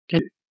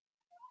Okay,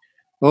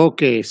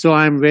 Okay, so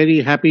I'm very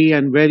happy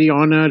and very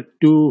honored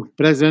to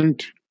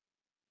present,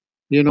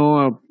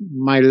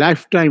 my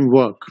lifetime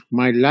work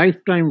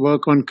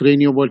on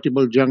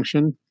craniovertebral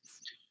junction,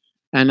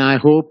 and I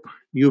hope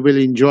you will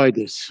enjoy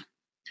this.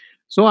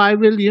 So I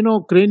will,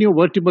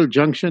 craniovertebral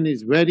junction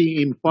is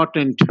very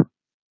important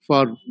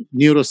for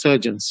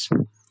neurosurgeons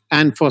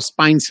and for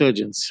spine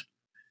surgeons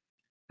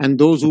and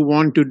those who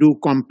want to do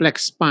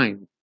complex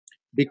spine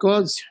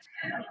because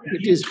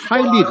it is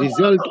highly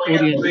result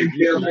oriented.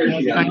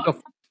 These kind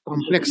of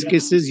complex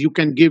cases, you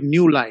can give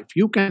new life.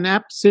 You can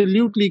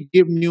absolutely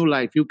give new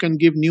life. You can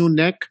give new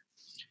neck,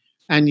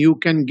 and you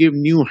can give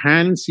new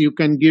hands. You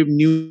can give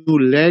new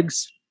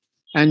legs,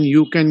 and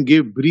you can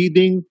give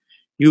breathing.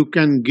 You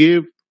can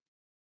give.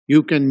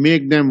 You can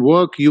make them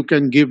work. You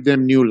can give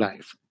them new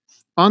life.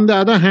 On the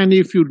other hand,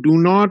 if you do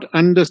not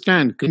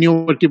understand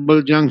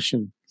craniovertebral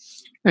junction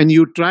and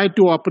you try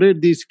to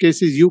operate these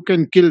cases, you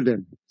can kill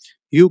them,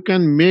 you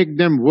can make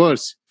them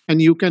worse,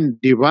 and you can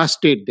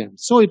devastate them.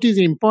 So it is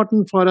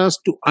important for us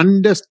to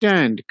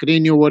understand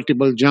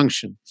craniovertebral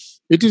junction.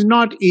 It is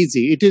not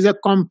easy, it is a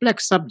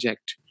complex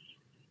subject.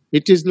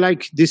 It is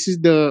like this is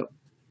the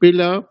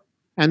pillar,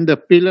 and the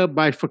pillar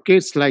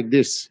bifurcates like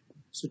this.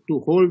 So to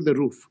hold the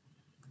roof,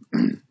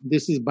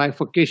 this is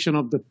bifurcation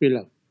of the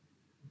pillar.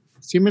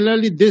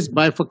 Similarly, this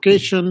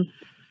bifurcation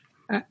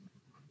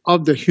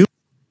of the human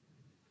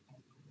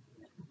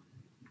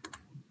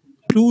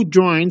two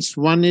joints,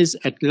 one is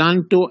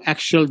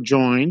atlantoaxial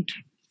joint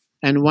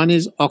and one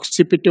is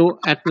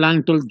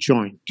occipito-atlantal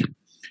joint.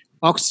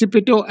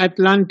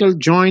 Occipito-atlantal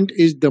joint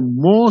is the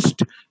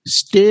most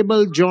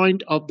stable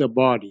joint of the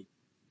body.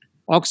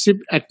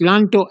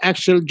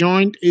 Atlantoaxial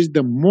joint is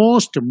the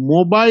most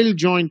mobile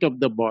joint of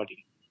the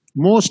body,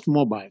 most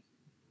mobile.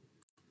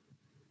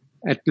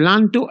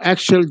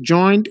 Atlantoaxial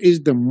joint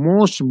is the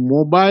most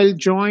mobile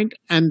joint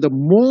and the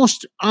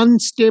most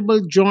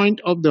unstable joint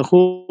of the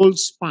whole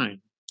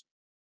spine.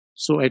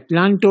 So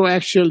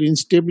atlantoaxial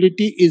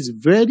instability is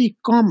very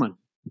common.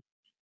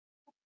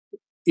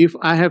 If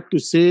I have to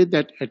say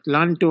that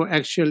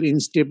atlantoaxial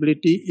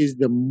instability is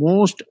the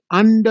most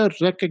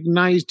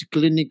under-recognized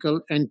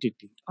clinical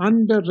entity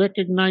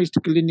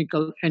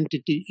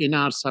in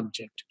our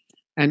subject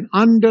and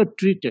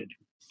under-treated.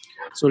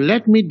 So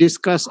let me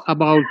discuss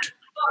about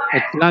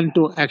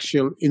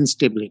atlantoaxial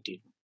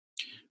instability.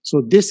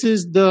 So this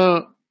is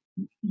the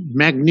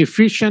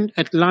magnificent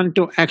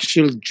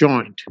atlantoaxial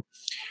joint.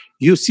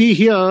 You see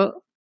here,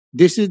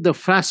 this is the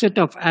facet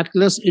of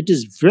atlas. It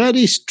is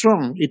very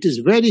strong. It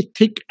is very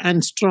thick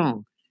and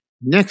strong.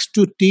 Next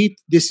to teeth,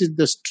 this is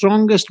the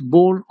strongest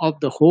bone of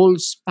the whole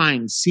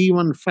spine,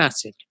 C1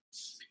 facet.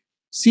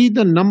 See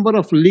the number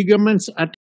of ligaments at